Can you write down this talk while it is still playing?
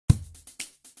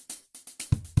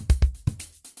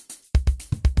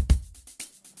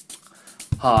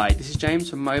Hi, this is James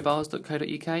from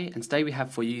Mobiles.co.uk, and today we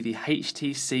have for you the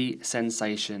HTC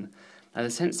Sensation. Now,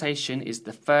 the Sensation is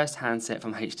the first handset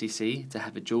from HTC to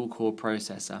have a dual-core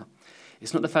processor.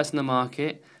 It's not the first on the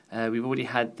market. We've already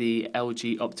had the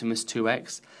LG Optimus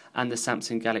 2X and the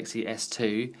Samsung Galaxy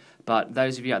S2, but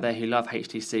those of you out there who love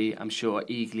HTC, I'm sure, are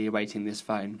eagerly awaiting this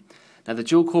phone. Now, the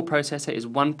dual-core processor is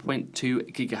 1.2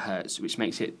 GHz, which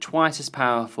makes it twice as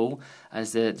powerful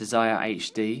as the Desire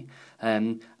HD,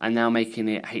 and now making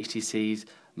it HTC's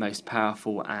most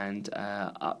powerful and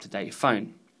up-to-date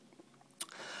phone.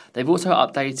 They've also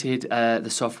updated the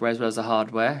software as well as the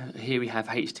hardware. Here we have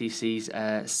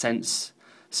HTC's Sense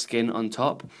skin on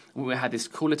top. We have this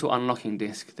cool little unlocking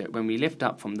disc that when we lift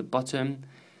up from the bottom,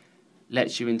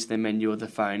 lets you into the menu of the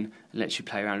phone and lets you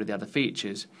play around with the other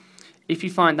features. If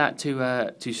you find that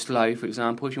too slow, for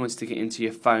example, if you want to get into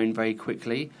your phone very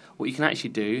quickly, what you can actually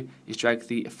do is drag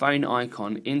the phone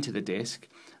icon into the disc,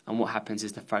 and what happens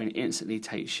is the phone instantly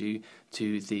takes you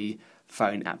to the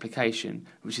phone application,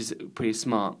 which is pretty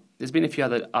smart. There's been a few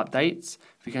other updates.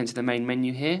 If we go into the main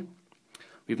menu here,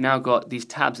 we've now got these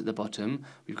tabs at the bottom.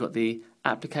 We've got the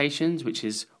applications, which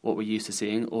is what we're used to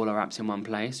seeing, all our apps in one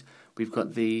place. We've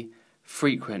got the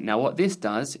frequent. Now, what this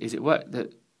does is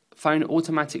the phone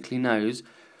automatically knows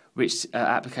which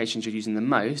applications you're using the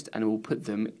most, and it will put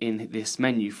them in this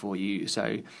menu for you.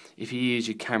 So if you use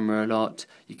your camera a lot,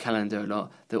 your calendar a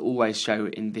lot, they'll always show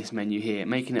in this menu here,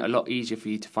 making it a lot easier for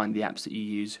you to find the apps that you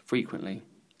use frequently.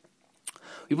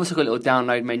 We've also got a little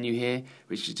download menu here,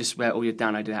 which is just where all your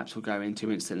downloaded apps will go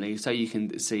into instantly, so you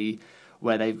can see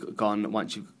where they've gone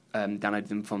once you've downloaded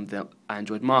them from the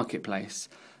Android marketplace.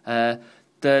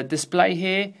 The display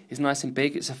here is nice and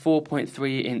big. It's a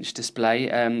 4.3-inch display.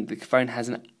 The phone has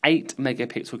an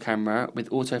 8-megapixel camera with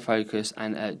autofocus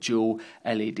and a dual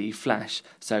LED flash.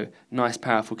 So nice,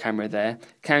 powerful camera there.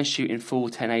 Can shoot in full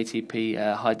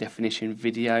 1080p high-definition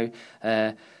video.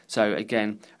 So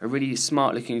again, a really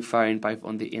smart-looking phone both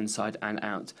on the inside and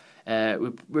out.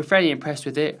 We're fairly impressed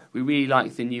with it. We really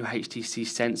like the new HTC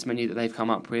Sense menu that they've come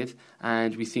up with,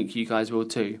 and we think you guys will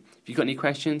too. If you've got any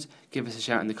questions, give us a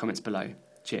shout in the comments below.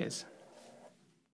 Cheers.